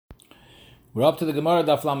We're up to the Gemara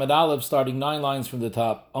Daf Lamed Aleph, starting 9 lines from the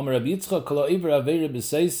top. Amar Rab Yitzchak kol ha'ivra aveira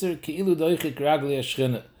b'seiser ki'ilu doichik ragli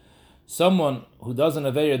hashchina. Someone who does an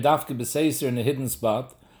aveira dafke b'seiser in a hidden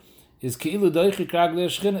spot is ki'ilu doichik ragli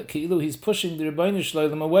hashchina. Ki'ilu he's pushing the Rebbeinu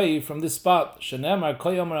Shloim away from this spot. Shenemar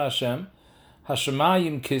koyamar Hashem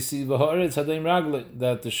hashemayim kisi v'ha'aretz hadaim ragli.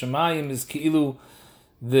 That the shemayim is ki'ilu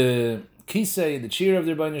the kisei, the chair of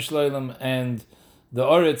the Rebbeinu Shloim, and the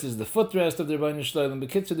Oretz is the footrest of the Rebbeinu Shloim. The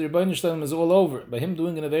Kitzur, the Rebbeinu Shloim is all over. By him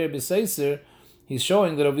doing an Aveir B'Seiser, he's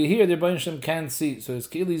showing that over here the Rebbeinu Shloim can't see. So his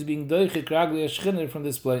Kili is being doichik ragli hashchiner from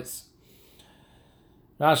this place.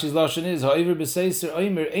 Rashi's lashon is ha'Aveir B'Seiser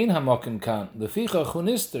oimer ein hamakim kan. The ficha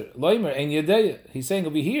chunister loimer ein yadeya. He's saying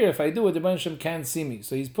over here, if I do it, the Rebbeinu Shloim can't see me.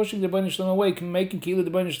 So he's pushing the Rebbeinu Shloim away, making Kili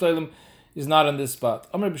the Rebbeinu Shloim is not in this spot.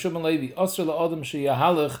 Amar B'Shulman Levi Osir la'adam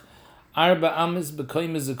sheyahalach arba amis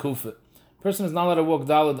b'koyim zekufa. Person is not allowed to walk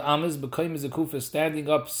dalad amis, b'koyim zekufa, standing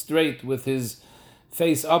up straight with his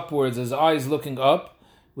face upwards, his eyes looking up,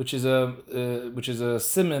 which is a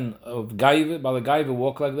siman of gaiva. Bala gaiva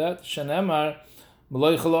walk like that. Shenemar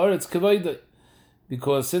meloich ha'aretz kavayday,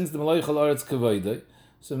 because since the meloich ha'aretz kavayday,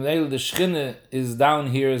 so the shchina is down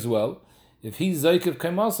here as well. If he's zaykev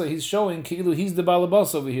kaimasa, he's showing ki'ilu he's the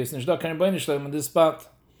balabas over here. So nishdak kan Rebbeinu Shloim on this spot.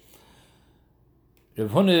 Rav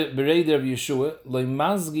Huna bereider of Yeshua loy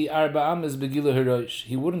mazgi arba amis begila heroish.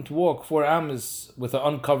 He wouldn't walk 4 amis with an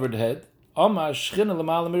uncovered head. Amar shchina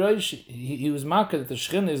l'mala miroish. He was marked that the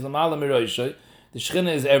shchina is l'mala miroish. The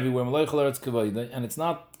shchina is everywhere. Meloich ha'aretz kavayday, and it's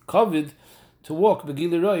not covered to walk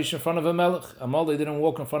begila roish in front of a melech. Amal they didn't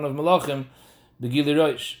walk in front of melachim begila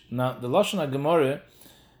roish. Now the lashon HaGemara,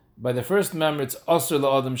 by the first member it's osir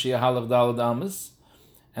la'adam sheyahalav dalad amis.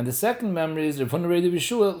 And the second memory is Rav Huna bereider of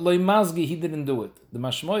Yeshua loy mazgi, he didn't do it. The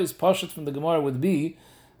mashmois pashat from the Gemara would be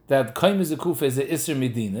that koyim zekufa is a iser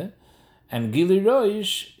medina, and gili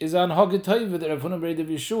roish is an hagitoiv that Rav Huna bereider of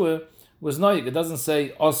Yeshua was noyig. It doesn't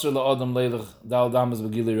say osir la'adam leilach dalad amis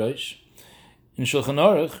v'gili roish. In Shulchan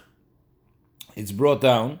Aruch, it's brought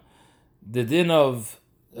down the din of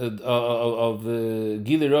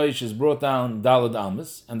Gili Roish is brought down Dalad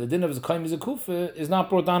Amis, and the din of Koyim Zekufa is not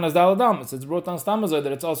brought down as Dalad Amis. It's brought down Stamazai,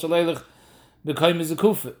 that it's also Leilach B'Koyim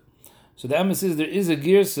Zekufa. So the Amis is, there is a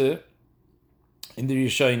Girsa in the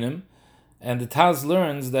Rishonim, and the Taz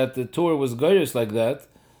learns that the Torah was Geiris like that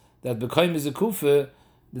B'Koyim Zekufa,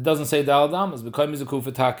 it doesn't say Dalad Amis. B'Koyim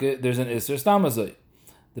Zekufa Take, there's an Isser Stamazai.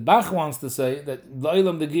 The Bach wants to say that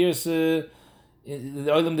L'Olam the Girsa, the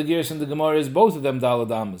Olam the Gersh and the Gemara is both of them Dalad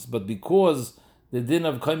Amis, but because the din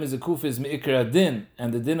of Koyim Zekufa is Me'ikra Din,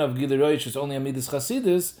 and the din of Gili Roish is only Amidus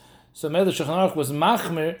Chasidus, so Melech Shulchan Aruch was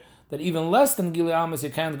Machmer that even less than Gili Amis you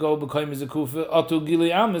can't go B'Koyim Zekufa Atu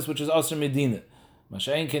Gili Amis, which is Aser Medina.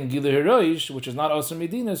 Masha'en Ken Gili Roish, which is not Aser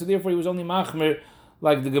Medina, so therefore he was only Machmer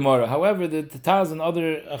like the Gemara. However, the Taz and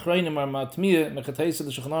other Achrayim are Matmiyah, Mechatayis the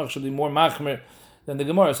Shulchan Aruch should be more Machmer than the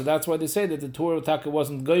Gemara. So that's why they say that the Torah Taka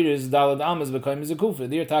wasn't Geiris Dalad Amis B'Koyim Zekufa.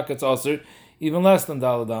 Their Taka it's also even less than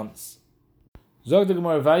Dalad Amis. Zog the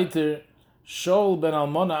Gemara weiter, Shol ben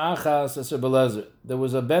Almona Achas Eser Belezer. There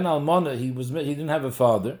was a ben Almona, he didn't have a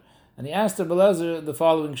father, and he asked Belezer the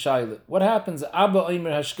following shaila: what happens? Abba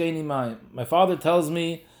Omer Hashkeni Mayim. My father tells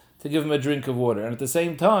me to give him a drink of water, and at the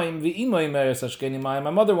same time, V'imo Omer Hashkeni Mayim.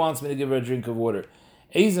 My mother wants me to give her a drink of water.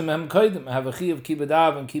 Eizem Hem Koidim. I have a chi of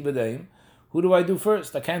Kibadav and Kibadeim. Who do I do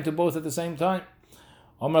first? I can't do both at the same time.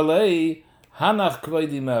 Omerlei hanach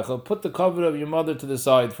kvoidi mecha. Put the cover of your mother to the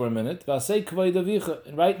side for a minute. Vasei kvoid avicha.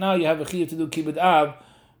 And right now you have a chiyuv to do kibud av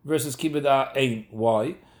versus kibud ein.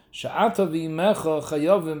 Why? Sha'ata v'imecha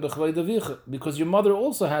chayovim b'kvoid avicha. Because your mother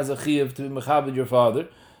also has a chiyuv to be mechabed your father.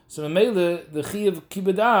 So memele the chiyuv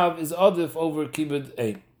kibud av is adif over kibud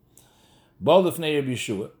ein. Bal lefnei Rabbi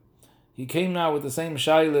Yeshua. He came now with the same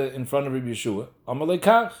shaila in front of Rabbi Yeshua. Amalei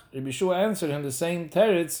kach. Rabbi Yeshua answered him the same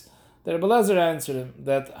teretz that Rabbi Lezer answered him,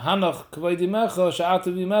 that hanach kvoidi mecha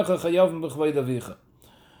sha'atu v'imecha chayavim b'kvoid avicha.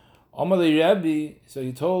 Amalei Rabbi. So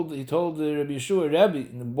he told Rabbi Yeshua, Rabbi,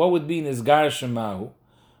 what would be in his gar shemahu?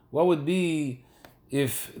 What would be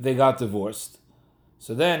if they got divorced?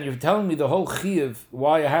 So then you're telling me the whole chiyuv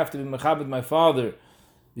why I have to be mechabed my father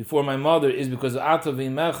before my mother is because Ata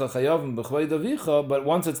v'imecha chayavim b'chvei davicha, but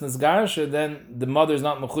once it's nisgarsha, then the mother is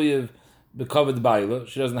not mechuyev b'kavod baila.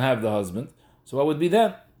 She doesn't have the husband. So what would be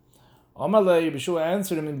then? Amalei Yeshua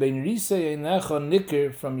answered him in bein risei einecha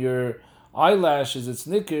nikir, from your eyelashes it's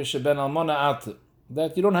nikir sheben almona ata,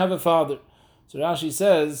 that you don't have a father. So Rashi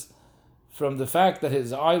says from the fact that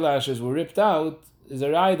his eyelashes were ripped out is a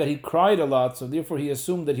raya that he cried a lot, so therefore he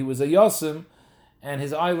assumed that he was a yosim and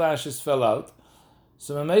his eyelashes fell out.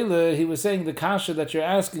 So Mamela, he was saying the kasha that you're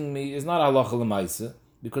asking me is not halacha l'maisa.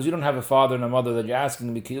 because you don't have a father and a mother that you're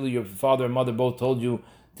asking me, your father and mother both told you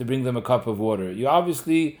to bring them a cup of water. You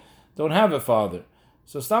obviously don't have a father.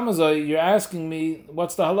 So Stamazai, you're asking me,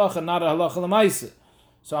 what's the halacha, not a halacha l'maisa.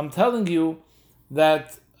 So I'm telling you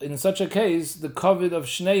that in such a case, the kavod of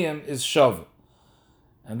Shneim is shav.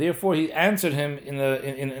 And therefore he answered him in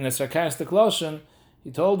a sarcastic lashon.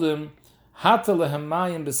 He told him, Hata lehem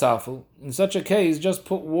mayim b'safel. In such a case, just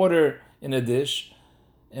put water in a dish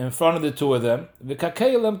in front of the two of them,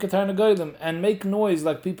 and make noise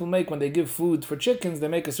like people make when they give food for chickens. They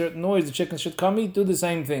make a certain noise, the chickens should come eat, do the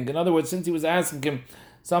same thing. In other words, since he was asking him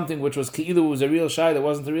something which was ki'ilu, was a real shayla,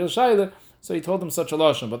 wasn't a real shayla, so he told him such a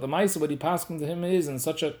lashon. But the ma'isa, what he passed to him is, in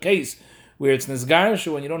such a case, where it's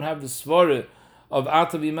nizgarshu, when you don't have the svara of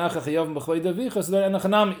atavi mecha chayavim b'chvei davicha, so then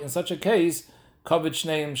in such a case, kavod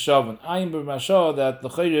shneim shavan. Ayin b'masha, that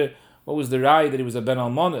l'chayre, what was the rai that he was a ben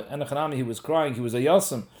almana? Enochanami, he was crying, he was a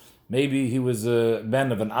yasam. Maybe he was a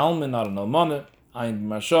ben of an alman, not an almana. Ayin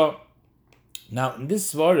b'masha. Now, in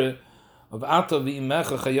this svara of atavi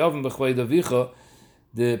mecha chayavim b'chvei davicha,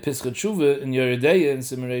 the Pischat Shuva in Yeridea in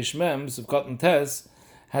Simirei Shmem, Sivkot and Tes,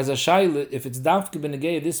 has a shaila, if it's dafke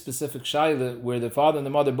b'negei, this specific shaila, where the father and the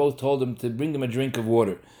mother both told him to bring him a drink of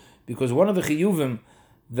water. Because one of the chiyuvim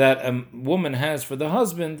that a woman has for the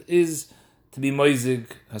husband is to be moizig,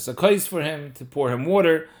 hasakais for him, to pour him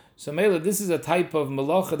water. So Mela, this is a type of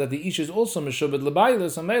malacha that the ish is also meshubed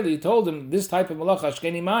l'bayla. So Mela, he told him, this type of malacha,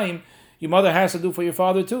 ashkeni mayim, your mother has to do for your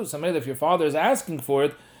father too. So Mela, if your father is asking for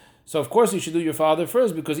it, so of course you should do your father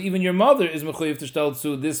first, because even your mother is mechuyev to shtel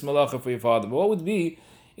to this malacha for your father. But what would be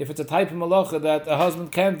if it's a type of malacha that a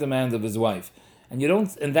husband can't demand of his wife, and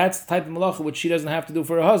that's the type of malacha which she doesn't have to do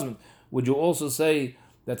for her husband? Would you also say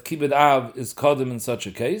that kibbud av is kodem in such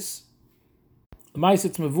a case?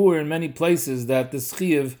 Ma'asit mavur in many places that this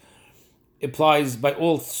chiyuv applies by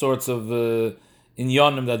all sorts of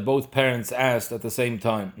inyanim that both parents asked at the same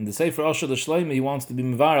time. In the Sefer Osher L'Shleima, he wants to be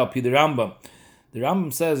mevar al pi the Rambam. The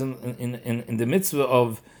Rambam says in the mitzvah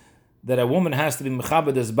of that a woman has to be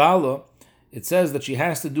mechabed as bala, it says that she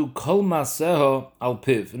has to do kol maseho al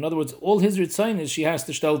piv. In other words, all his ritzayin is she has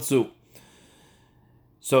to shtel tzu.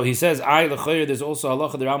 So he says, there's also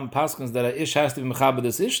halacha the Rambam paskins that a ish has to be mechabed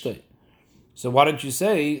as ishtay. So why don't you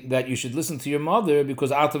say that you should listen to your mother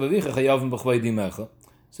because atav avicha chayavim b'chvei dimecha?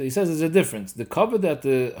 So he says there's a difference. The cover that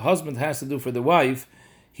the husband has to do for the wife,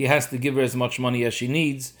 he has to give her as much money as she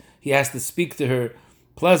needs. He has to speak to her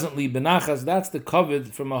pleasantly, benachas. That's the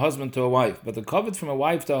covet from a husband to a wife. But the covet from a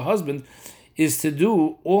wife to a husband is to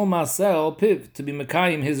do all masel piv, to be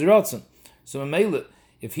mekayim his rotzen. So Mele,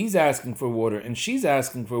 if he's asking for water and she's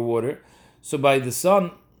asking for water, so by the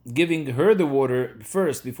son giving her the water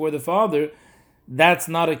first before the father, that's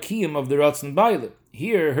not a kiyum of the rotzen baile.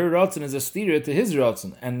 Here, her rotzen is a stira to his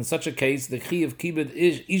rotzen, and in such a case, the chi of kibbud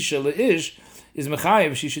isha leish is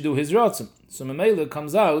mechayev, she should do his rotzen. So Mamela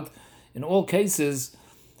comes out, in all cases,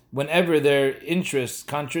 whenever their interests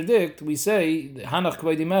contradict, we say, Hanach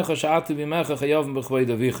kvei dimecha, sha'atu bimecha, chayavim b'chvei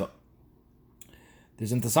davicha.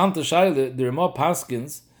 There's interessante shaila, there are more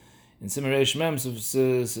paskins, in Simirei Shmem,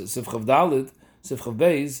 Sivchav Dalit, Sivchav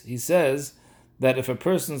Beis, he says that if a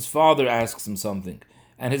person's father asks him something,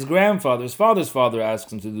 and his father's father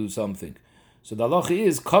asks him to do something, so the halacha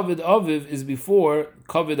is, kavod aviv is before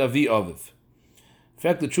kavod avi aviv. In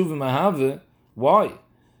fact, the tshuva mahave, why?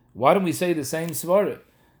 Why don't we say the same svara?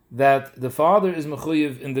 That the father is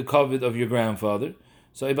mechuyev in the kavod of your grandfather.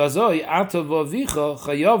 So ibazoi atav avicha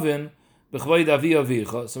chayavin b'chvayid avi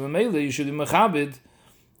avicha. So memele you should be mechabed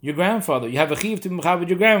your grandfather. You have a chiv to be mechabed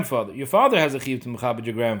your grandfather. Your father has a chiv to be mechabed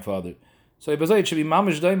your grandfather. So ibazoi it should be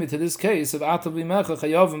mamish daimi to this case of atav bimecha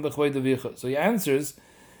chayavin b'chvayid avicha. So he answers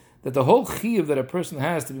that the whole chiv that a person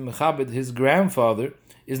has to be mechabed his grandfather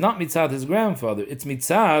is not mitzad his grandfather, it's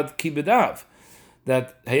mitzad kibbud av.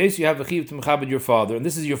 That hayes you have a chiv to mechabed your father, and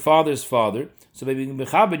this is your father's father. So by being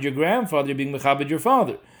mechabed your grandfather, you're being mechabed your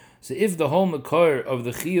father. So if the whole makor of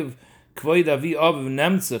the chiv kvoid avi aviv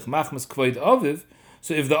nemtzich machmas kvoid aviv,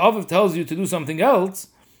 so if the aviv tells you to do something else,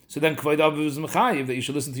 so then kvoid aviv is mechayiv that you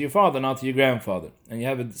should listen to your father, not to your grandfather. And you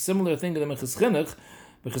have a similar thing in the Mechas Chinuch.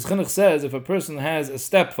 Mechas Chinuch says if a person has a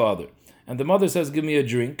stepfather, and the mother says, "Give me a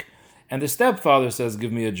drink," and the stepfather says,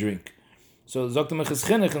 "Give me a drink." So Zok the Mechas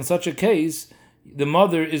Chinuch, in such a case, the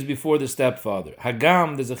mother is before the stepfather.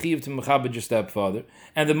 Hagam, there's a chiv to mechabed your stepfather,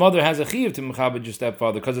 and the mother has a chiv to mechabed your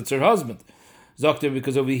stepfather because it's her husband. Zokter,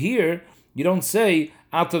 because over here you don't say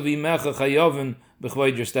atavi mecha chayovin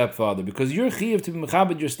b'chvoid your stepfather, because your chiv to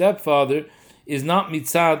mechabed your stepfather is not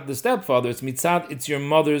mitzad the stepfather. It's your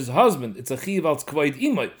mother's husband. It's a chiv al kvoid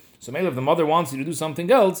imoy. So maybe if the mother wants you to do something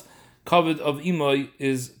else, kavod of imoy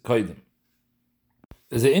is koidim.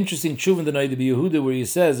 There's an interesting tshuva in the Noda B'Yehuda where he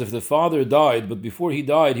says if the father died, but before he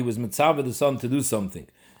died, he was mitzvah the son to do something,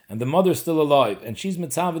 and the mother's still alive, and she's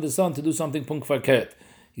mitzvah the son to do something punk farkeret.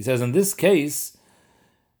 He says in this case,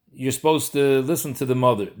 you're supposed to listen to the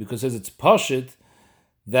mother, because as it's pashit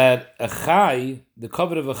that a chai, the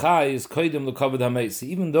kavod of a chai is kodim the kavod hameis.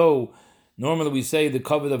 Even though normally we say the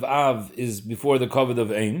kavod of av is before the kavod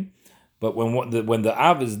of aim, but when the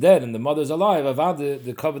av is dead and the mother's alive, avad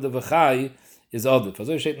the kavod of a chai is adif. As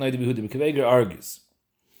I said, Noda B'Yehuda, Bekeveger argues.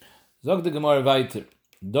 Zog the Gemara weiter.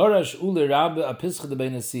 Dorash ule rabbe apischa de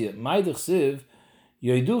beinasiyah. Maidich siv,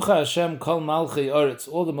 yoiducha Hashem kol malchei oretz.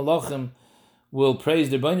 All the malachim will praise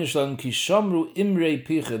their Rebbeinu Shalom ki shamru imrei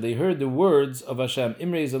picha. They heard the words of Hashem.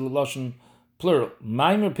 Imrei is a lashon plural.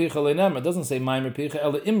 Maimer picha leinemar. It doesn't say maimer picha,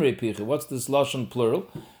 ela imrei picha. What's this lashon plural?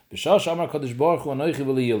 B'shash amar kadosh baruch hu anoichi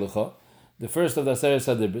v'liyelecha. The first of the Aseret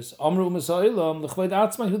Sadibris, Amru U'Misa'Ilam, L'chved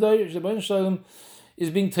Atzma Hudayish, the Rebbeinu Shalom is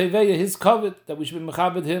being Teveya, his kavod, that we should be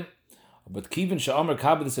mechabed him. But Kivin Sha'amar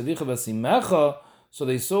Kabed Sadicha V'Simecha, so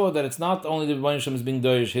they saw that it's not only the Rebbeinu Shalom is being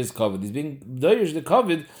doyish his kavod, he's being doyish the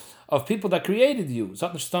kavod of people that created you. It's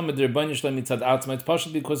not just the Rebbeinu Shalom mitzad Atzma, it's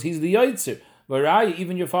partially because he's the Yotzer. V'Rai,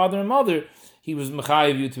 even your father and mother, he was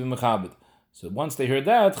mechayev you to be mechabed. So once they heard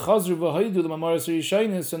that, Chazru V'Hoidu the Mamaras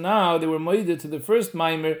Rishaynis, so now they were moided to the first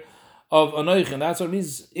Maimer of Anoich, and that's what it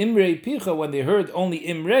means Imrei Picha. When they heard only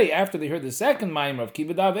Imrei, after they heard the second Maimer of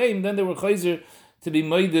Kibbud Av Eim, then they were chayzer to be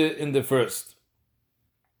moide in the first.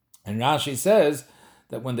 And Rashi says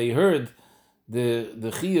that when they heard the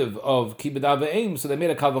chiyuv of Kibbud Av Eim, so they made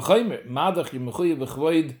a kavachaymer Madach Yemechuyev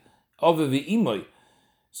V'Chvoid Ove V'Imoy.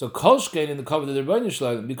 So Kolshkein in the cover of the Rebbeinu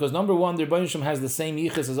Shalom, because number one, the Rebbeinu Shalom has the same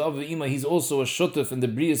yichus as Ove V'Imoy. He's also a shutuf in the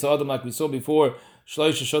Brias Adam, like we saw before,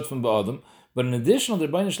 Shloisha Shutfim Ba'Adam. But in addition, the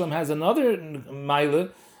Rebbeinu Shalom has another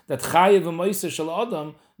maila that chayev v'moiser shel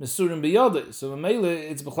adam mesurim biyodei. So maila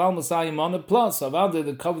it's b'chlal masayim on it plus avada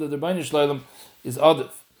the cover of the Rebbeinu Shalom is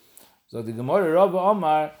adif. So the Gemara Rava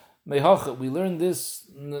Omar mehacha, we learn this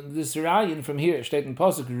rayin from here. Steht in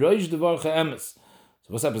pasuk roish devarcha emes. So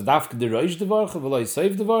what's up? Is dafke the roish devarcha v'loi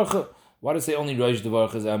save devarcha? Why does it say only roish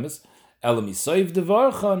devarcha is emes? Elami save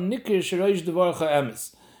devarcha nikir sheroish devarcha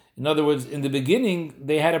emes. In other words, in the beginning,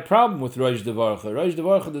 they had a problem with Rosh Devarcha. Rosh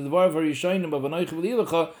Devarcha, the Devar Varishayim of Anoich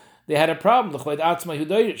V'Lilecha, they had a problem. L'chved Atzma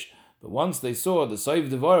Hudayish. But once they saw the Saiv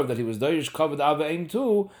Devar that he was Dayish covered Ava Eim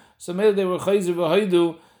too, so maybe they were Chayzer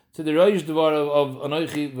V'Haidu to the Rosh Devar of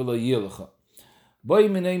Anoich V'Lilecha. Boy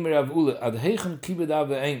Minei Merav Ule Ad Heichen Kibbud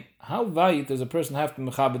Ava Eim. How weit does a person have to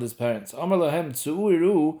mechabed his parents? Amar Lahem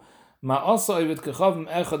Tzu'iru Ma'asa Ovid Kechavim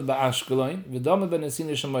Echad Ba'Ashkelon V'Dama Ben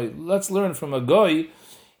Esina Shammai. Let's learn from a guy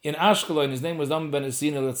in Ashkelon, his name was Dam Ben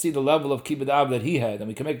Esina. Let's see the level of Kibbud Av that he had, and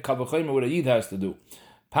we can make kavachaymer what a yid has to do.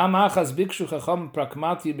 Pam achas bikshu chacham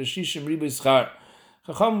prakmati b'shishim ribu schar.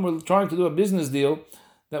 Chacham were trying to do a business deal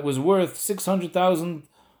that was worth 600,000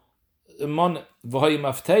 mon v'hoy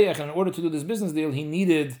mafteach, and in order to do this business deal, he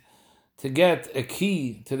needed to get a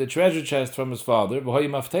key to the treasure chest from his father. V'hoy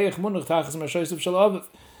mafteach munach tachas mashoysev shel aviv.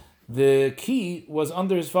 The key was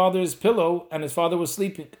under his father's pillow, and his father was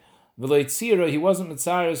sleeping. He wasn't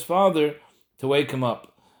mitzvah his father to wake him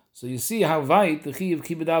up. So you see how weit the chi of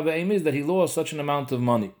Kibbud Av Eim is that he lost such an amount of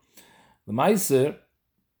money. The Meiser,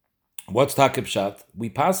 what's Takib Shat? We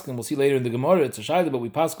paskin, we'll see later in the Gemara, it's a shayla, but we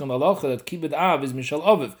paskin halacha that Kibbud Av is Mishal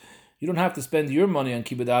Aviv. You don't have to spend your money on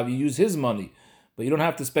Kibbud Av, you use his money, but you don't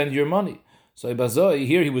have to spend your money. So Ibazoi,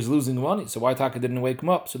 here he was losing money, so why Taka didn't wake him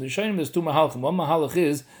up? So the Shayim, there's two mahalchim. One mahalach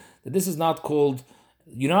is that this is not called,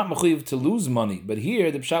 you're not mechuyev to lose money, but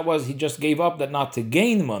here the pshat was he just gave up that not to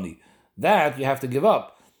gain money. That you have to give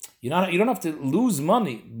up. You don't have to lose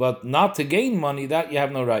money, but not to gain money, that you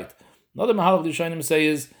have no right. Another mahalach the Shainim say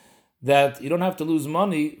is that you don't have to lose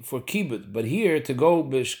money for kibbud, but here to go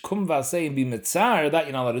b'shkum v'asei and be mitzar, that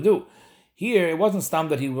you're not allowed to do. Here it wasn't stam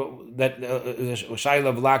that was a shayla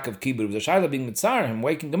of lack of kibbud, it was a shayla being mitzar him,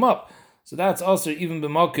 waking him up. So that's also even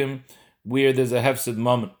b'mokim where there's a hefsid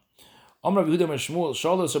moment. Amar Yehuda Shmuel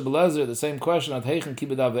Shalos or Belezer, the same question at Heichen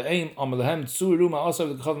Kibbud Av Eim Amar Lehem Tzuru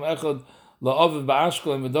Ma'asav L'Kachavim Echad La'aviv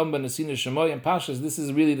Ba'Ashkel and V'dam Ben Esina Shemoy and Pashas. This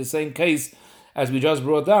is really the same case as we just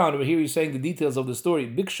brought down. Over here he's saying the details of the story.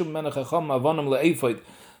 Bikshum Menach Chacham Avanim Le'Ephod.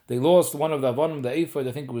 They lost one of the Avanim, the Ephod.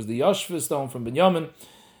 I think it was the Yashva stone from Binyamin,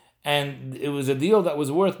 and it was a deal that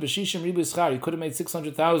was worth B'shishim Ribu Schar. He could have made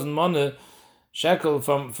 600,000 money shekel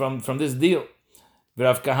from this deal.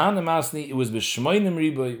 V'Rav Kahana Masni, it was b'shmoinim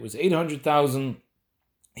riboy, it was 800,000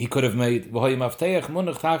 he could have made. V'hoy mafteach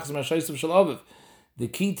munach tachas mashaysev shel aviv. The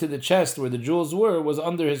key to the chest where the jewels were was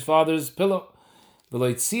under his father's pillow.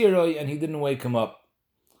 V'loy tziroi, and he didn't wake him up.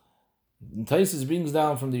 And Taisus brings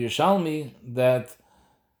down from the Yerushalmi that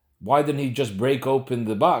why didn't he just break open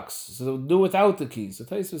the box? So do without the keys. So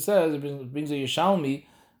Taisa says, it brings a Yishalmi,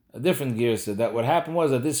 a different girsa, that what happened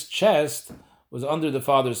was that this chest was under the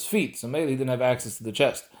father's feet, so maybe he didn't have access to the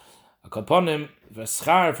chest. Upon him,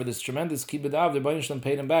 schar for this tremendous kibbud av, the Rebbeinu Shalom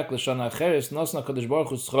paid him back. L'shana acheres nosna kadosh baruch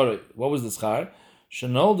hu schorei. What was the schar?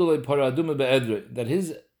 Shenoldu le paraduma be'edre. That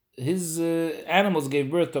his animals gave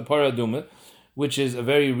birth to a paraduma, which is a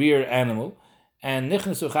very rare animal, and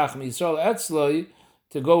nichnesu chacham Yisrael etzloi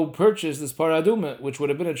to go purchase this paraduma, which would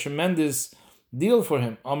have been a tremendous deal for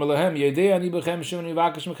him. Whatever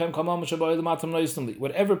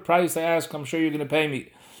price I ask, I'm sure you're going to pay me.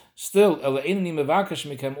 Still,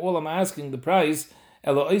 all I'm asking the price,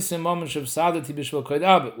 what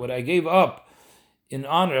I gave up in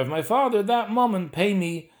honor of my father, that moment, pay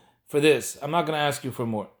me for this. I'm not going to ask you for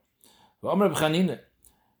more.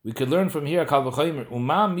 We could learn from here, a guy who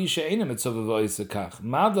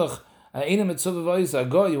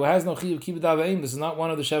has no chiyuv kibbud avayim, this is not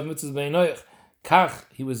one of the Shev Mitzvahs Beinoich. Kach,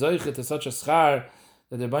 he was zoichet to such a schar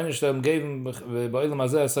that the Rebbeinu Shalom gave him ba'olam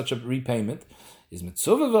hazeh such a repayment. Is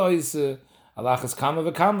mitzvah v'oise, alachas kama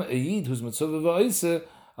v'kama, a yid who's mitzvah v'oise,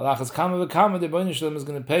 alachas kama v'kama, the Rebbeinu Shalom is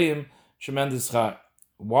going to pay him tremendous schar.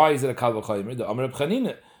 Why is it a kal v'chaymer? The Amar Reb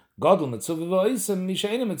Chanina, Gadol mitzvah v'oise,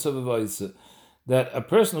 misha mitzvah v'oise. That a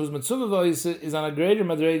person who's mitzvah v'oise is on a greater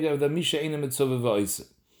madrega of the misha mitzvah v'oise.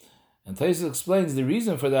 And Taisa explains the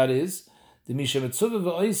reason for that is the misha mitzvah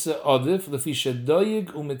v'oise odif lefi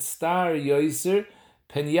shedoyig u'mitztar yoiser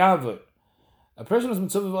pen yaver. A person who's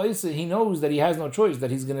mitzvah v'oise, he knows that he has no choice, that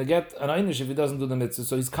he's going to get an einish if he doesn't do the mitzvah.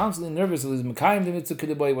 So he's constantly nervous. He's mekayim the mitzvah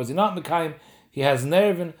k'deboy. Was he not mekayim? He has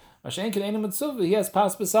nervin. Mashen k'neinu mitzvah. He has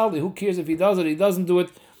pas besaldi. Who cares if he does it? He doesn't do it.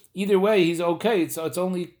 Either way, he's okay. It's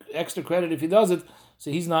only extra credit if he does it. So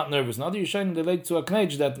he's not nervous. Now you're showing the leg to a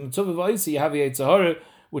knech that mitzvah v'oise you have a yitzhahara,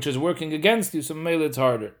 which is working against you, so maybe it's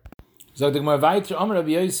harder. So the Gemara weiter, Amar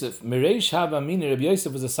Rabbi Yosef, Mereish Hava Mina, Rabbi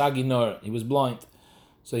Yosef was a sagi nor, he was blind.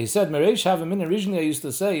 So he said, Mereish Hava Mina, originally I used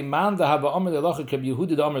to say, Man da Hava Amar Lelocha Keb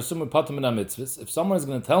Yehuda da Amar Sumar Pater Min HaMitzvahs. If someone is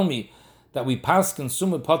going to tell me that we paskin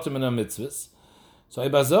Sumar Pater Min HaMitzvahs, so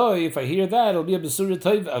if I hear that, it'll be a Besura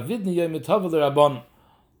Tov, Avidni Yom Tov L'Rabban.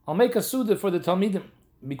 I'll make a Suda for the Talmidim,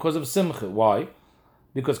 because of Simcha. Why?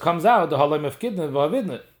 Because comes out, the Halay Mefkidna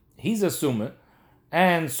V'Avidna, he's a Sumar,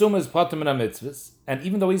 and Summa is Pater Min HaMitzvahs, and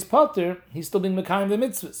even though he's Pater, he's still being Mekayim the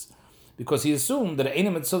mitzvahs, because he assumed that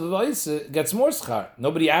Einer Mitzvah V'Oise gets more schar.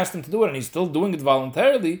 Nobody asked him to do it, and he's still doing it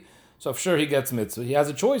voluntarily, so sure he gets mitzvah. He has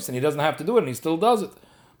a choice, and he doesn't have to do it, and he still does it.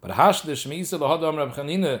 But Hashdish Meisa L'Hadam Rab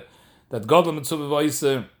Chanina, that Gadol Mitzvah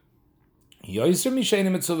V'Oise, Yoiser Mishein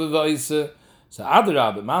Mitzvah V'Oise, so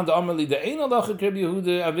Adarab, Man da Amar Li, the Ein Alacha Kreb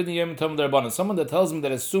Yehuda, Avidin Yom Tov L'Rabban. Someone that tells me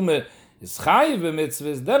that a Summa is chayiv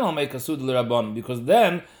mitzvahs, then I'll make a suda l'rabban, because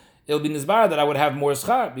then it'll be nizbar that I would have more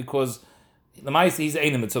schar, because the ma'aseh he's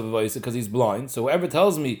ein mitzvah v'oise because he's blind. So whoever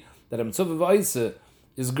tells me that a mitzvah v'oise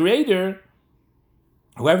is greater,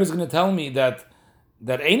 whoever's going to tell me that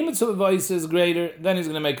ein mitzvah v'oise is greater, then he's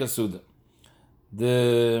going to make a suda.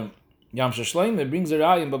 The Yam Shashleim brings a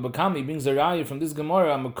raya, and Babakami brings a raya from this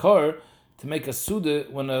Gemara, a makor, to make a suda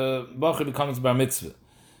when a bacher becomes bar mitzvah.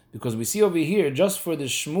 Because we see over here, just for the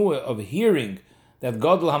shmua of hearing that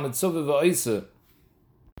Gadol HaMitzvah V'Oise,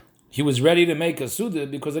 he was ready to make a suda,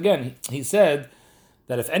 because again, he said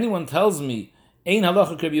that if anyone tells me, Ein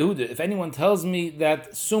Halacha Kreb Yehuda, if anyone tells me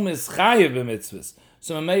that Sum is Chayev B'Mitzvahs,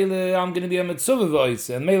 so Meile I'm going to be a Mitzvah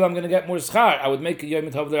V'Oise, and Meile I'm going to get more schar, I would make a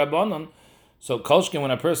Yom Tov D'Rabbanan. So Kolshkin,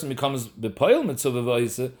 when a person becomes B'Poil Mitzvah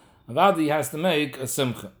V'Oise, Avadi he has to make a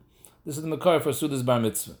Simcha. This is the Makar for Suda's Bar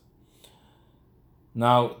Mitzvah.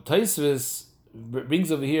 Now, Taisvis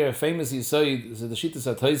brings over here a famous Yisayid, the Shittas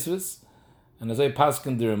HaTaisvis, and as I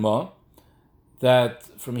paskin the Ramah, that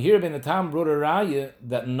from here Ben Atam brought a raya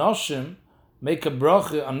that Noshim make a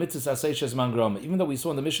bracha on mitzvahs aseishes man grama. Even though we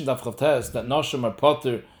saw in the Mishnah Daf Chavtes that Noshim are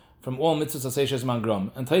potter from all mitzvahs aseishes man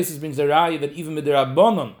grama, and Taisvis brings a raya that even with the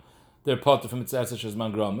Rabbanon they're potter from mitzvahs aseishes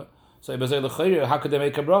man grama. So Ibazay L'chayr, how could they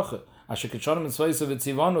make a bracha? Asher Kitchonim and Svayis of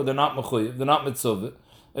Tzivanu, they're not mechuyev, they're not mitzvah.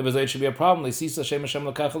 It should be a problem. They see Hashem Hashem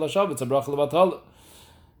L'kach L'shav. It's a bracha L'vatala.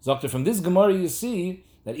 Doctor, from this Gemara you see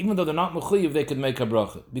that even though they're not mechuyev, they could make a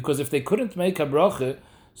bracha. Because if they couldn't make a bracha,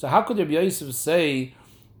 so how could Rabbi Yosef say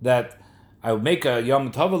that I would make a Yom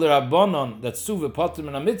Tov L'Rabbanon that's Suva Pater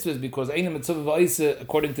Min HaMitzvahs because Ein Mitzvah V'Oise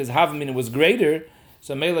according to his Havmin was greater.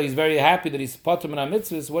 So Mela he's very happy that he's Pater Min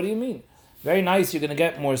HaMitzvahs. What do you mean? Very nice, you're going to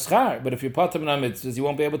get more schar, but if you're Pater Min HaMitzvahs, you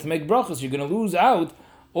won't be able to make brachas. You're going to lose out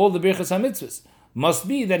all the birchas HaMitzvahs. Must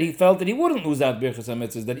be that he felt that he wouldn't lose out birchas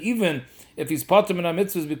HaMitzvahs, that even if he's Pater Min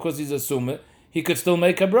HaMitzvahs because he's a sumah, he could still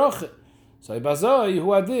make a bracha. So Ibazoi,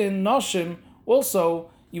 who adin, Noshim, also,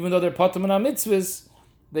 even though they're patam and mitzvahs,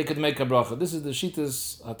 they could make a bracha. This is the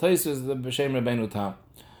Shittas HaTaisus, the B'Shem Rabbeinu Tam.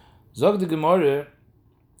 Zog the Gemara,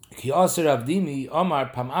 Ki Aser Avdimi, Omar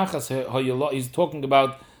Pam Achas Hayolo, he's talking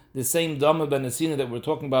about the same Dama Ben Asina that we were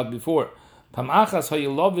talking about before. Pam Achas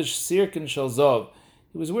Hayolovish Sirkin Shel Zov.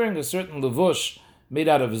 He was wearing a certain levush made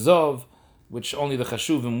out of Zov, which only the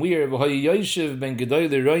Chashuvim wear. V'Hayyoshev Ben Gedoy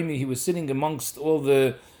Roimi, he was sitting amongst all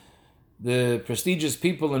the prestigious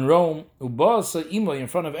people in Rome. Ubasa Imo, in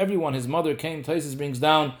front of everyone, his mother came. Taisus brings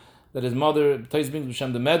down that his mother, Taisus brings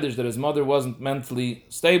B'Shem the Medrash, that his mother wasn't mentally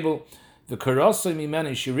stable. The Karasa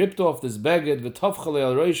Mimeni, she ripped off this beged. V'Tavchale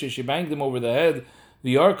al Roishi, she banged him over the head.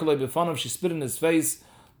 V'Yarkalei B'Fanav, she spit in his face.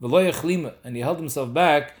 V'Loyach Lima, and he held himself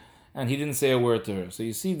back, and he didn't say a word to her. So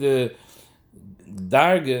you see the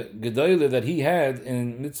darge gedoyle that he had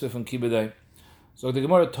in mitzvah from kibbutz. So the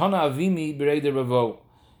Gemara Tana Avimi B'Rei Ravo.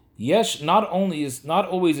 Yes, not always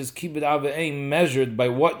is kibbutz avei measured by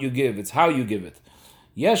what you give; it's how you give it.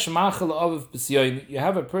 Yes, machal aviv pisyoini. You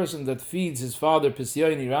have a person that feeds his father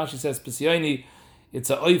pisyoini. Rashi says pisyoini. It's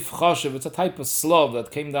a oif chashav. It's a type of slav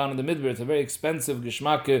that came down in the midbar. It's a very expensive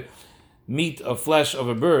geshmake meat of flesh of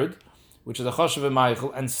a bird, which is a chashav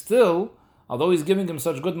meichel, and still, although he's giving him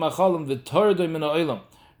such good machalim, the torah min ha'olam.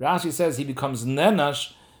 Rashi says he becomes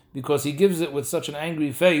nenash because he gives it with such an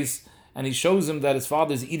angry face, and he shows him that his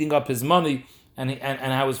father is eating up his money, and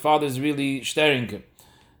how his father is really staring him.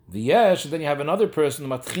 V'yesh, then you have another person,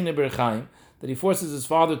 matchine berchaim, that he forces his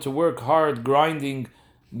father to work hard grinding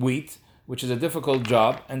wheat, which is a difficult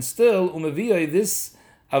job, and still umaviyah, this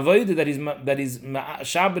avodah that he's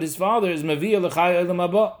shabbat his father is maviyah l'chai olam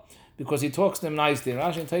haba, because he talks to him nicely.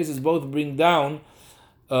 Rashi and Taisus both bring down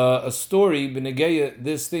a story b'negeya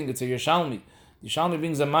this thing. It's a Yerushalmi. Yerushalmi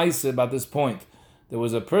brings a ma'aseh about this point. There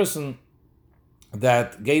was a person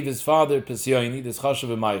that gave his father Pesyoini, this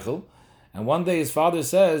Chashav Michael, and one day his father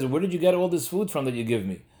says, "Where did you get all this food from that you give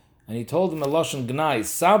me?" And he told him a lashon gnai,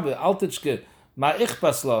 "Sabe altichke ma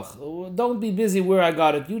ichpaslach." Don't be busy where I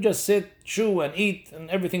got it. You just sit, chew, and eat, and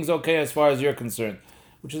everything's okay as far as you're concerned.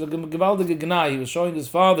 Which is a gewaldige gnai. He was showing his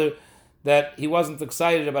father that he wasn't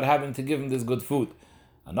excited about having to give him this good food.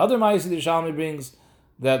 Another ma'aseh the Shalmi brings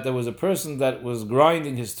that there was a person that was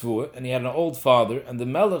grinding his tfuah, and he had an old father, and the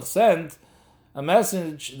melech sent a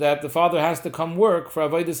message that the father has to come work for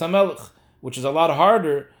avodas hamelech, which is a lot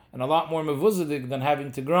harder and a lot more mevuzadik than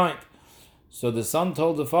having to grind. So the son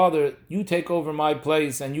told the father, "You take over my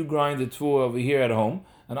place and you grind the tfuah over here at home,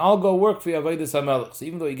 and I'll go work for avodas hamelech." So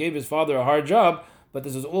even though he gave his father a hard job, but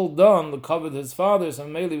this is all done to cover his father, so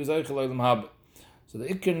Meli was Eichel Olam Haba. So the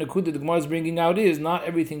Iker Nekuda the Gemara is bringing out is not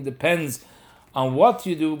everything depends on what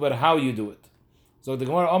you do, but how you do it. So the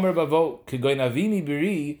Gemara Omer Bavo Kigoin Avimi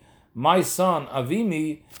Biri, my son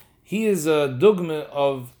Avimi, he is a dogma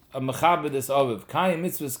of a mechabed es aviv. Kayim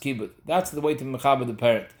mitzvahs kibbut. That's the way to mechabed the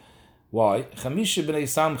parent. Why? Chamisha b'nei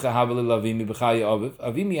samcha havelil Avimi b'chayi aviv.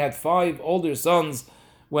 Avimi had 5 older sons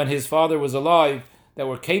when his father was alive that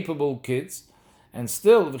were capable kids. And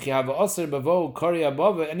still, anytime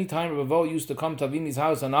Bavo used to come to Avimi's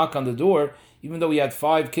house and knock on the door, even though he had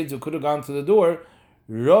 5 kids who could have gone to the door,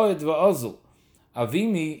 Roed va'azul.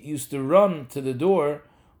 Avimi used to run to the door,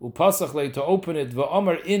 upasachle, to open it,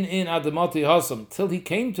 va'amar in adamati hasam. Till he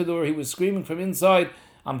came to the door, he was screaming from inside,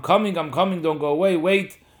 I'm coming, don't go away,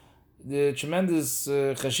 wait. The tremendous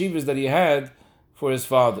chashivas that he had for his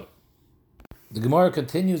father. The Gemara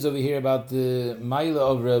continues over here about the Maila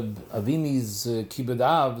of Reb Avimi's Kibbutz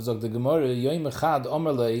Av. So the Gemara, Yom Echad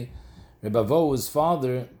Omerlei, Reb Avo, his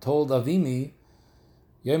father, told Avimi,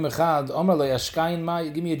 Yom Echad Omerlei, Ashkain Mai,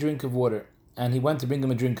 give me a drink of water. And he went to bring him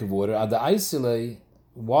a drink of water. Ad Aisilei,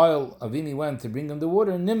 while Avimi went to bring him the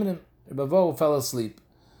water, Nimnim, Reb Avo fell asleep.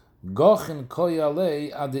 Gochin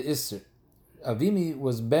Koyalei Ad Isser. Avimi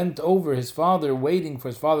was bent over his father, waiting for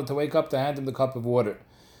his father to wake up to hand him the cup of water.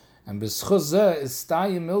 And b'schuzeh is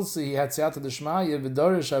stayim milsi, he had siyata d'shmaya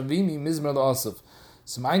v'dorish Avimi mizmer la'asaf.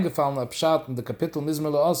 Some eingefallen pshat in the kapitel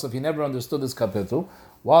mizmer la'asaf, he never understood this kapitel.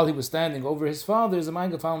 While he was standing over his father, is a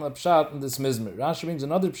eingefallen pshat in this mizmer. Rashi brings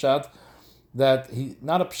another pshat that he,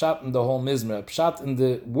 not a pshat in the whole mizmer, a pshat in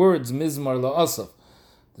the words mizmer la'asaf.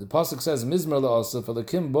 The pasuk says mizmer la'asaf,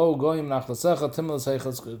 alakim bo goyim nachlasecha timel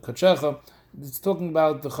seichas kachecha. It's talking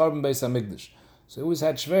about the Charbon Beis HaMikdash. So he always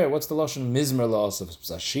had shver. What's the lashon mizmer la'asaf? It's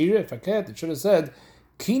a shira. Faket. It should have said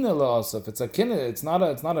kina la'asaf. It's a kina. It's not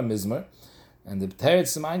a mizmer. And the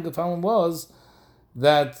teretz eingefallen was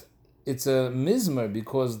that it's a mizmer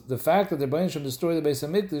because the fact that the Rebbeinu Shalom destroyed the Beis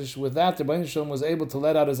HaMikdash, with that the Rebbeinu Shalom was able to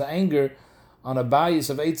let out his anger on a bayis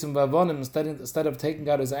of eitzim v'avonim instead of taking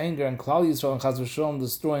out his anger on Klal Yisrael and Chas v'Shalom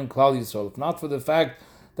destroying Klal Yisrael. If not for the fact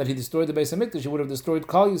that he destroyed the Beis HaMikdash, he would have destroyed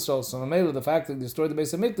Kal Yisrael. So the fact that he destroyed the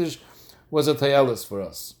Beis HaMikdash was a tayelis for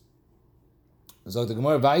us. So the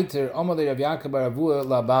Gemara weiter, Amalei Rav Yaakov bar Avua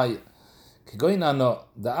LaAbaye. Kigoinano,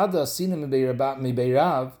 the Ada Sina mi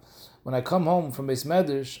Beirav, when I come home from Beis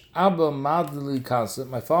Medrash, Abba Madli Kasa,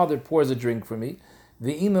 my father pours a drink for me,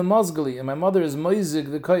 Ve'ima Mozgali, and my mother is Moizig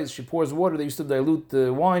the Kais, she pours water, they used to dilute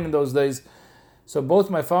the wine in those days. So both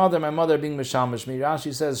my father and my mother are being Meshamish me.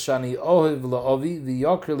 Rashi says, Shani Ohiv La'ovi,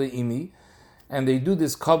 V'yokr Le'imi, and they do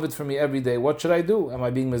this covet for me every day. What should I do? Am I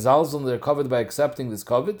being Mezalzel? They're covered by accepting this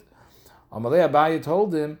covet. Amalei Abaye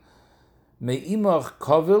told him, Me'imach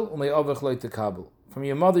Kovil u'me'ovach loy tekabel. From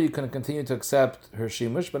your mother you can continue to accept her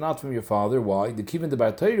shimush, but not from your father. Why? The kivin de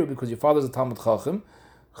bar Torah, because your father is a Talmud Chacham.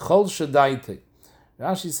 Chol shadaite.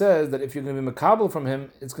 Rashi says that if you're going to be mekabel from him,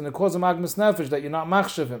 it's going to cause a magmas nefesh that you're not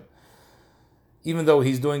machshav him, even though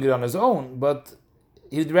he's doing it on his own. But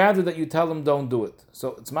he'd rather that you tell him don't do it.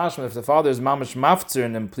 So it's mashma, if the father is mamash mafzer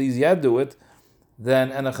and him, please yet do it,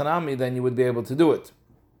 then enachanami, then you would be able to do it.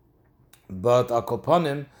 But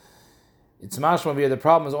akoponim, it's mashma here. The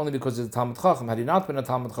problem is only because it's a Talmud Chacham. Had he not been a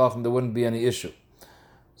Talmud Chacham, there wouldn't be any issue.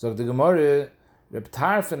 So the Gemara, Reb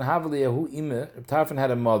Tarfon Havliyahu Ime, Reb Tarfon had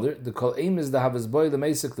a mother. The kol aim is the havas boy the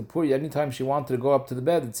mesik the puri. Anytime she wanted to go up to the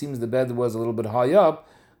bed, it seems the bed was a little bit high up.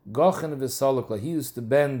 Gochen v'salukla. He used to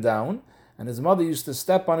bend down, and his mother used to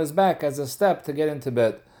step on his back as a step to get into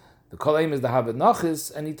bed. The kol aim is the havat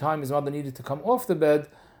nachis. Anytime his mother needed to come off the bed,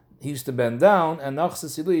 he used to bend down, and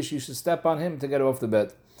nachis iluy, she used to step on him to get off the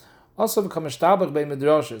bed. Also, become mishtabach by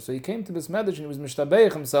midrasha. So he came to this medrash and he was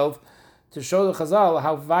mishtabach himself to show the Chazal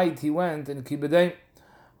how weit he went in kibbutz.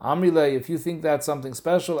 Amrilei, if you think that's something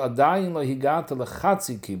special, adayin lo higata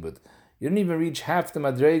lechatzi kibbutz. You didn't even reach half the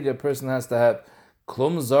madrega a person has to have.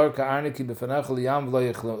 Klum zar ka'arniki b'fanach liyam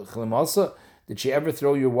v'lo yechlimasa. Did she ever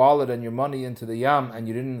throw your wallet and your money into the yam and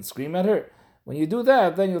you didn't scream at her? When you do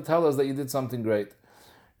that, then you'll tell us that you did something great.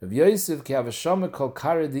 Rav Yosef ki havashama kol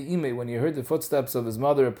kare di'ime, when he heard the footsteps of his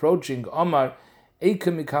mother approaching, Omar, Eika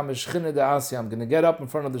mikam shchina de'asya, I'm going to get up in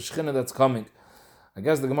front of the shchina that's coming. I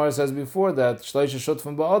guess the Gemara says before that, Shloisha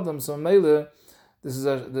shutfim ba'adam, so Mele, this is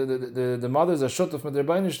the mother's a shutf mit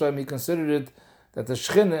Rebbeinu Shalom, he considered it that the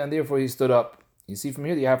shchina, and therefore he stood up. You see from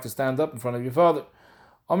here, you have to stand up in front of your father.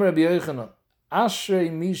 Omar Rabbi Yochanan,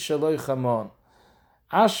 Ashrei mi shaloi chamon.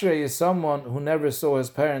 Ashrei is someone who never saw his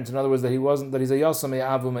parents. In other words, that he's a yasam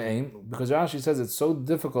avu me'aim, because Rashi says it's so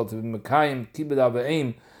difficult to be mekayim kibud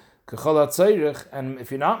aveim kechol hatzorich, and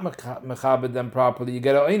if you're not mechabed them properly, you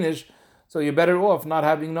get a einish, so you're better off not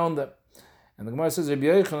having known them. And the Gemara says Rabbi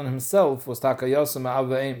Yochanan himself was taka yasam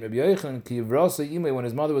aveim. Rabbi Yochanan ki yivrasa ime, when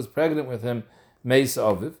his mother was pregnant with him, meis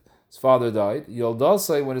aviv, his father died.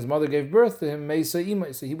 Yoldasai, when his mother gave birth to him, meis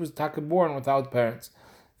ime, so he was taka born without parents.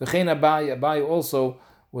 V'chein Abaye also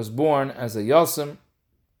was born as a Yasem,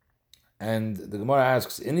 and the Gemara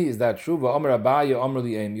asks, "Ini, is that true?" V'Omer Abaye Omer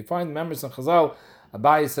Li'em. You find members in Chazal.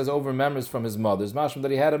 Abaye says over members from his mother. It's mashma that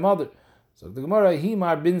he had a mother. So the Gemara,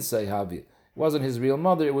 Himar bin Havi. It wasn't his real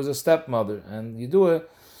mother; it was a stepmother. And Yidua,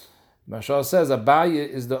 Mashal says Abaye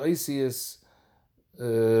is the Oisius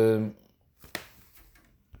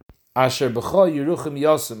Asher B'cho Yeruchim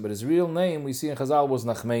Yasem, but his real name we see in Chazal was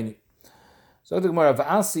Nachmeni. So the Gemara,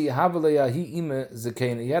 V'asi Havaleya hi ime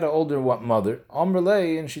zekena. He had an older mother,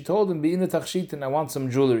 Amrlei, and she told him, Be'ina tachshitin, I want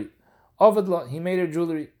some jewelry. Ovedla, he made her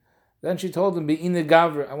jewelry. Then she told him, Be'ina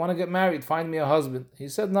gavra, I want to get married, find me a husband. He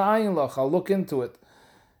said, Na'ayin lach, I'll look into it.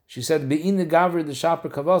 She said, Be'ina gavra the shaper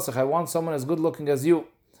kavasach, I want someone as good looking as you.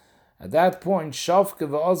 At that point, Shavke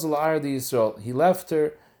v'ozla ardi Yisrael. He left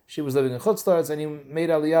her, she was living in Chutz La'aretz, and he made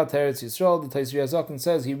Aliyah to Eretz Yisrael. The Taisri Hazaken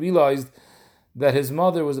says he realized that his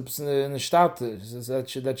mother was in the shtat,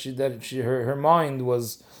 that her mind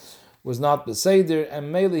was not beseder, and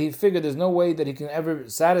mainly he figured there's no way that he can ever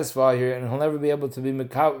satisfy her, and he'll never be able to be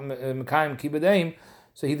mekayim kibbutz.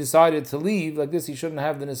 So he decided to leave. Like this, he shouldn't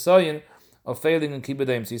have the nisayon of failing in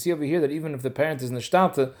kibbutz. So you see over here that even if the parent is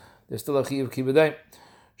nishtata, there's still a chiyuv kibbutz.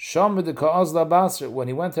 Sham de ka'azla basr. When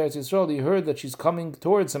he went to Eretz Yisrael, he heard that she's coming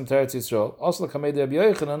towards him to Eretz Yisrael. Also, kamed Rabbi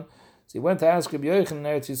Yochanan. So he went to ask Rabbi Yochanan in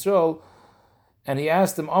Eretz Yisrael. And he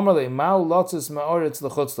asked him, Amalei, Ma'u lotzis ma'oretz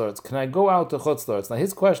l'chutz la'aretz. Can I go out to chutz la'aretz? Now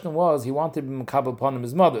his question was, he wanted to be mekabel upon him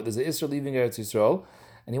his mother. There's an Israel leaving Eretz Yisrael,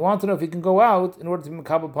 and he wanted to know if he can go out in order to be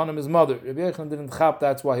mekabel upon him his mother. Rabbi Yochanan didn't chap,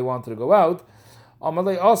 that's why he wanted to go out.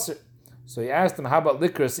 Amalei aser. So he asked him, how about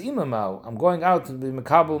likras ima ma'u? I'm going out to be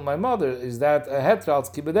mekabel my mother. Is that a hetrals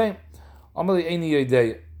kibbutz? Amalei eini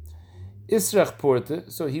yodeya. Israch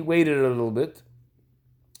porte. So he waited a little bit.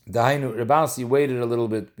 Dahainu Rabasi waited a little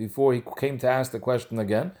bit before he came to ask the question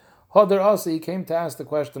again. Hadar Asi, he came to ask the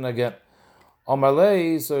question again.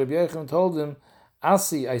 Amalei, so Rabbi Yochanan told him,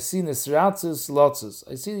 Asi, I see nisratzis lotzis.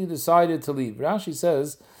 I see you decided to leave. Rashi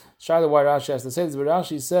says, Shaila why Rashi has to say this, but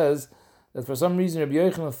Rashi says that for some reason Rabbi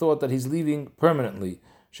Yochanan thought that he's leaving permanently.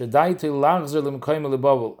 And that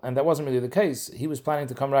wasn't really the case. He was planning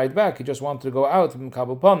to come right back. He just wanted to go out from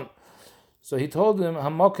Kabul Pon. So he told him,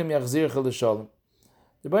 Hamokim yachzircha l'shalom.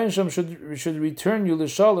 The Rebbeinu Shalom should return you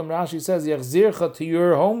l'shalom. Rashi says, yachzircha to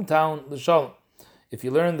your hometown l'shalom. If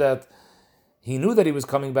you learn that he knew that he was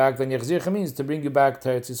coming back, then yachzircha means to bring you back to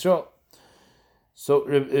Eretz Yisrael. So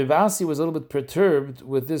Reb Asi was a little bit perturbed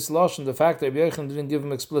with this lashon, the fact that Rabbi Yochanan didn't give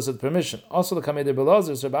him explicit permission. Also, the Kamei de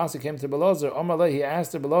Belazar, so Reb Asi came to Belazar. Amalei, he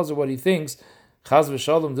asked Reb Belazar what he thinks. Chaz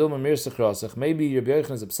v'shalom dilma mir sechrasach. Maybe Rabbi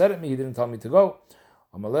Yochanan is upset at me. He didn't tell me to go.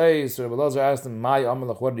 Amalei, so Reb Belazar asked him, "My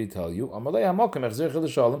Amalek, what did he tell you?" Amalei, Hamokim echzircha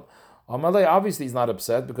l'shalom. Amalei, obviously he's not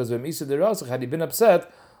upset because when Misa derasach, had he been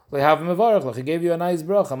upset, they have him mevarach. Like he gave you a nice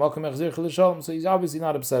bracha. Hamokim echzircha l'shalom. So he's obviously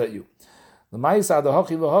not upset at you. The Ma'isa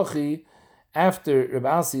hachi v'hachi. After Reb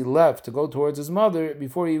Asi left to go towards his mother,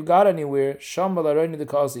 before he got anywhere, Shambal Arayni the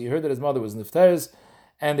Kasi, he heard that his mother was Nifteres,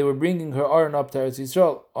 and they were bringing her Aron up to Eretz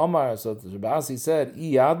Yisrael. Omar, so Reb Asi said,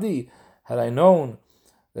 Iyadi, had I known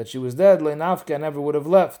that she was dead, Leinafka, I never would have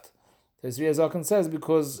left. Tesri Azakan says,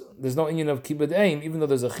 because there's no Inyan of Kibbud Aim, even though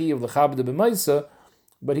there's a Chi of L'chabed B'maisa,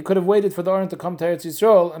 but he could have waited for the Aron to come to Eretz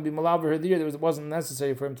Yisrael and be Malav her there. It wasn't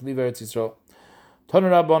necessary for him to leave Eretz Yisrael. The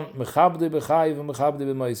mitzvah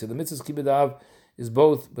Kibbud Av is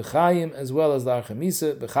both b'chayim as well as the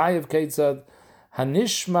archemisa. B'chayiv keitzad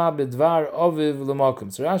hanishma b'dvar oviv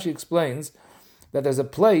l'makom. So Rashi explains that there's a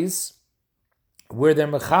place where they're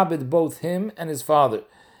mechabed both him and his father,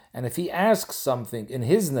 and if he asks something in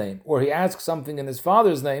his name or he asks something in his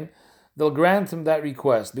father's name, they'll grant him that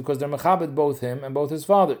request because they're mechabed both him and both his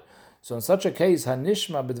father. So in such a case,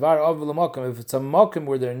 hanishma b'dvar oviv l'makom. If it's a makom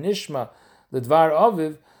where they're nishma the Dvar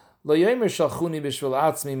Aviv, lo yomer shalchuni b'shvil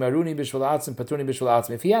atzmi, maruni b'shvil atzmi, patuni b'shvil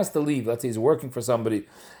atzmi. If he has to leave, let's say he's working for somebody,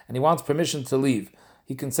 and he wants permission to leave,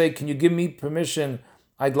 he can say, can you give me permission,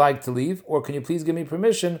 I'd like to leave, or can you please give me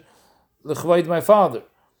permission, l'chvoid my father.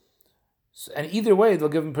 So, and either way, they'll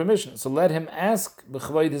give him permission. So let him ask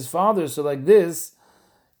l'chvoid his father, so like this,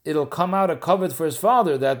 it'll come out a covet for his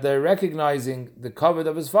father, that they're recognizing the covet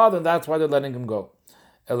of his father, and that's why they're letting him go.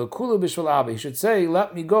 Elokulu b'shvil abba. He should say,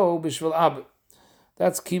 "Let me go b'shvil abba."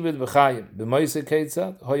 That's kibbud b'chayim. B'moisei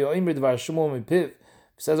keitzad hoyo imrid var shmuel mipiv.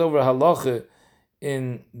 Says over halacha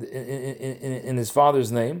in his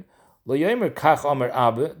father's name. Lo yomer kach omer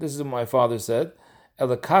abba. This is what my father said.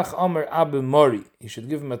 Ela kach omer abba mori. He should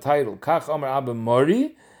give him a title. Kach omer abba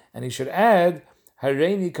mori, and he should add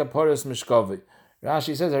hareini kaparas mishkavoi.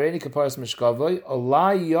 Rashi says hareini kaparas mishkavoi.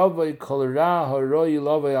 Olai yavoi kol ra haroi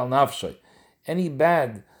lovoi al nafshay. Any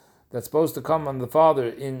bad that's supposed to come on the father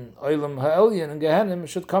in Olam Ha'elyon and Gehenim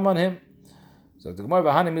should come on him. So the Gemara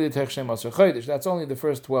v'hanim militech shem asher chodesh. That's only the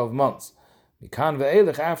first 12 months. Mikan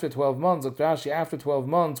ve'elech, after 12 months, after 12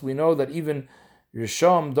 months, we know that even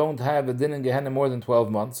Risham don't have a din in Gehenim more than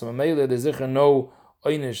 12 months. So Mamela, there's no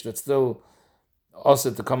oynish that's still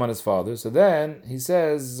osset to come on his father. So then he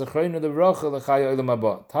says, Zechreinu the bracha l'chaya Olam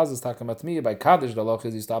haba. Tazas takamatmi, by Kaddish, the halach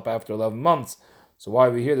is you stop after 11 months. So why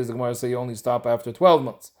we hear this, the Gemara say you only stop after 12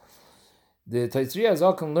 months. The Taitzri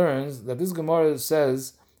Azakan learns that this Gemara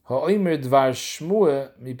says, Ha'omer dvar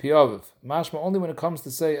shmua mi piyaviv. Mashma, only when it comes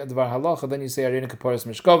to say a dvar halacha, then you say Arena Kaparas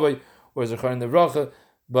Mishkavai, or Zechar in the Vracha.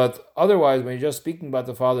 But otherwise, when you're just speaking about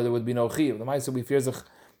the father, there would be no chiv. The Maisa we fear Zech,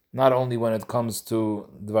 not only when it comes to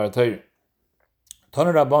dvar Torah.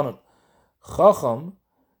 Toner Rabbanon, Chacham,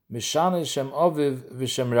 Mishane Shem Aviv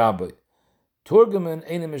Vishem Rabbi. Turgaman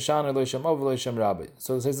eine mishana lo shem av lo shem rabbi.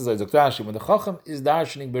 So it says Dr. Rashi, when the Chacham is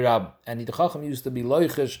darshaning berab, and the Chacham used to be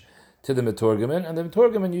loichish to the Meturgaman, and the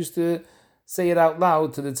Meturgaman used to say it out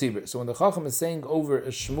loud to the tzibur. So when the Chacham is saying over a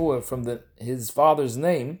shmua from his father's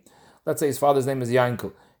name, let's say his father's name is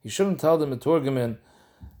Yankel, he shouldn't tell the Meturgaman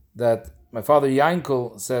that my father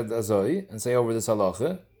Yankel said azoi, and say over this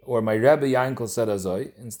halacha, or my Rebbe Yankel said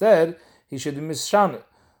azoi. Instead, he should be mishana.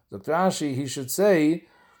 Dr. Rashi, he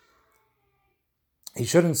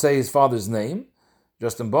shouldn't say his father's name.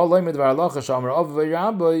 Just in Baal Loimed Varalacha Shamar Avay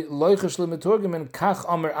Rabbi Loichesh Meturgaman Kach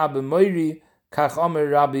Amar Abba Moiri Kach Amar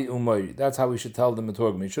Rabbi Umoiri. That's how we should tell the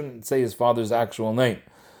Meturgaman. He shouldn't say his father's actual name.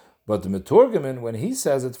 But the Meturgaman, when he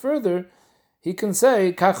says it further, he can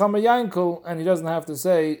say Kach Amar Yankel, and he doesn't have to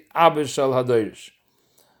say Abba Shal Hadoirish.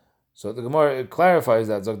 So the Gemara clarifies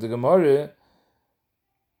that. So the Gemara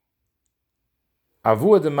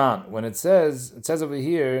Avua Deman, when it says over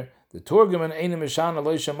here, the Turgaman Eine Mishana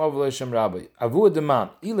Loishem Av Loishem Rabbi. Avua Deman.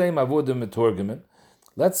 Ileim Avua de Meturgaman.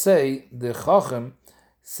 Let's say the Chacham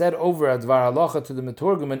said over a dvar halacha to the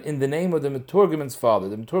Meturgeman in the name of the Meturgeman's father.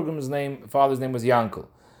 The Meturgeman's father's name was Yankel.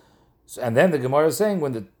 So, and then the Gemara is saying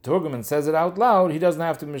when the Turgeman says it out loud, he doesn't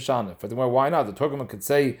have to mishana. For the Gemara, why not? The Turgeman could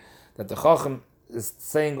say that the Chacham is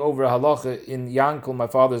saying over a halacha in Yankel, my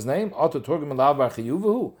father's name. Oto Turgeman lavar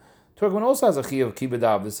chiyuvahu. Turgeman also has a chiyuv of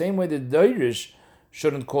kibbadav. The same way the Deirish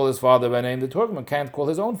shouldn't call his father by name, the Turgeman can't call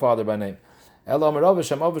his own father by name. Which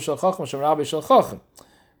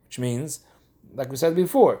means, like we said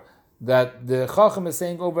before, that the Chacham is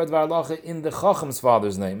saying over Dvar halacha in the Chacham's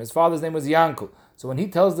father's name. His father's name was Yankel. So when he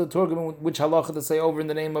tells the Turgeman which halacha to say over in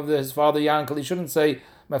the name of his father Yankel, he shouldn't say,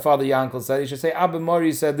 my father Yankel said, he should say, Abba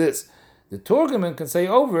Mori said this. The Turgeman can say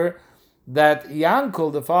over that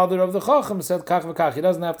Yankel, the father of the Chacham, said kach v'kach. He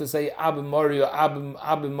doesn't have to say Abba Mori or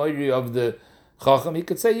Abba Mori of the Chacham. He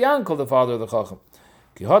could say Yankel, the father of the Chacham.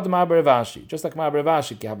 Just like Ma'aber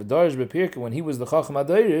Ravashi, when he was the Chacham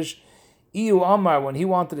Adayrish, Iu Amar, when he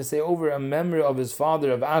wanted to say over a memory of his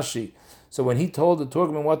father of Ashi, so when he told the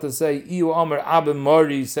Turgeman what to say, Iu Amar Abba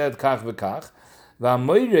Mori said kach v'kach,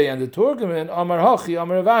 V'amoire and the Turgeman Amar Hachi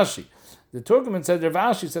Amar Ravashi. The Turgeman said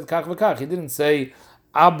Ravashi said kach v'kach. He didn't say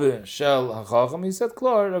Abba Shel HaChacham, he said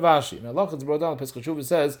Klor Ravashi. Now Lachatz brought down, Pesach Shuvah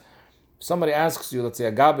says, if somebody asks you, let's say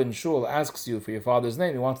a Gab in Shul asks you for your father's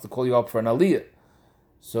name, he wants to call you up for an Aliyah.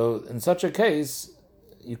 So in such a case,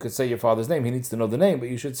 you could say your father's name. He needs to know the name, but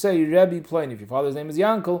you should say Rebbe Pliny. If your father's name is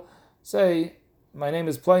Yankel, say, my name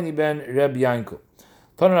is Pliny ben Rebbe Yankel.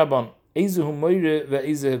 Tan Rabban, Ezehu Moire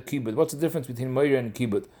ve'ezehu Kibud. What's the difference between Moire and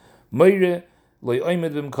Kibud? Moire, lo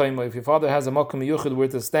yoimed b'mkaymo. If your father has a makom yuchid where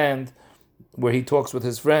to stand, where he talks with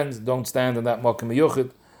his friends, don't stand in that makom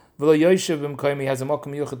yuchid. V'lo yoshev b'mkaymo, he has a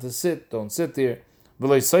makom yuchid to sit, don't sit there.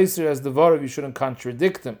 V'lo yisaiser as devarav, you shouldn't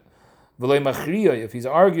contradict him. V'lo machriya, if he's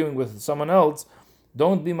arguing with someone else,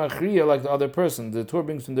 don't be machriya like the other person. The Torah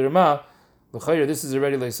brings from the Ramah, this is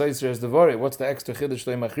already leisaiser as devarav. What's the extra chiddush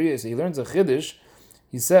lo machriya? So he learns a chiddush.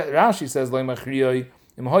 He said, Rashi says lo machriya.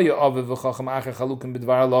 So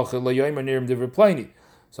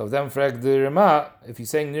if them frag the Rama, if he's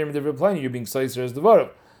saying Nirim Divra Pliny, you're being Saiser as the Varav.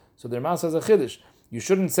 So the Rama says a Chiddush. You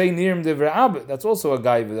shouldn't say Nirim Divra Abba. That's also a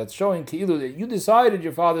gaiva. That's showing Ki'ilu that you decided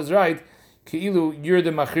your father's right. Ki'ilu, you're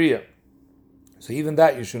the Machriya. So even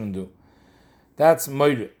that you shouldn't do. That's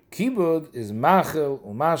Moira. Kibud is Machel,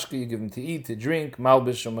 Umashki, you give him to eat, to drink.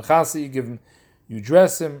 Malbish, Umachasi, you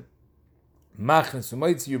dress him. Machnes,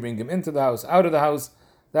 Umaitzi, you bring him into the house, out of the house.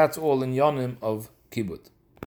 That's all in Yonim of Kibud.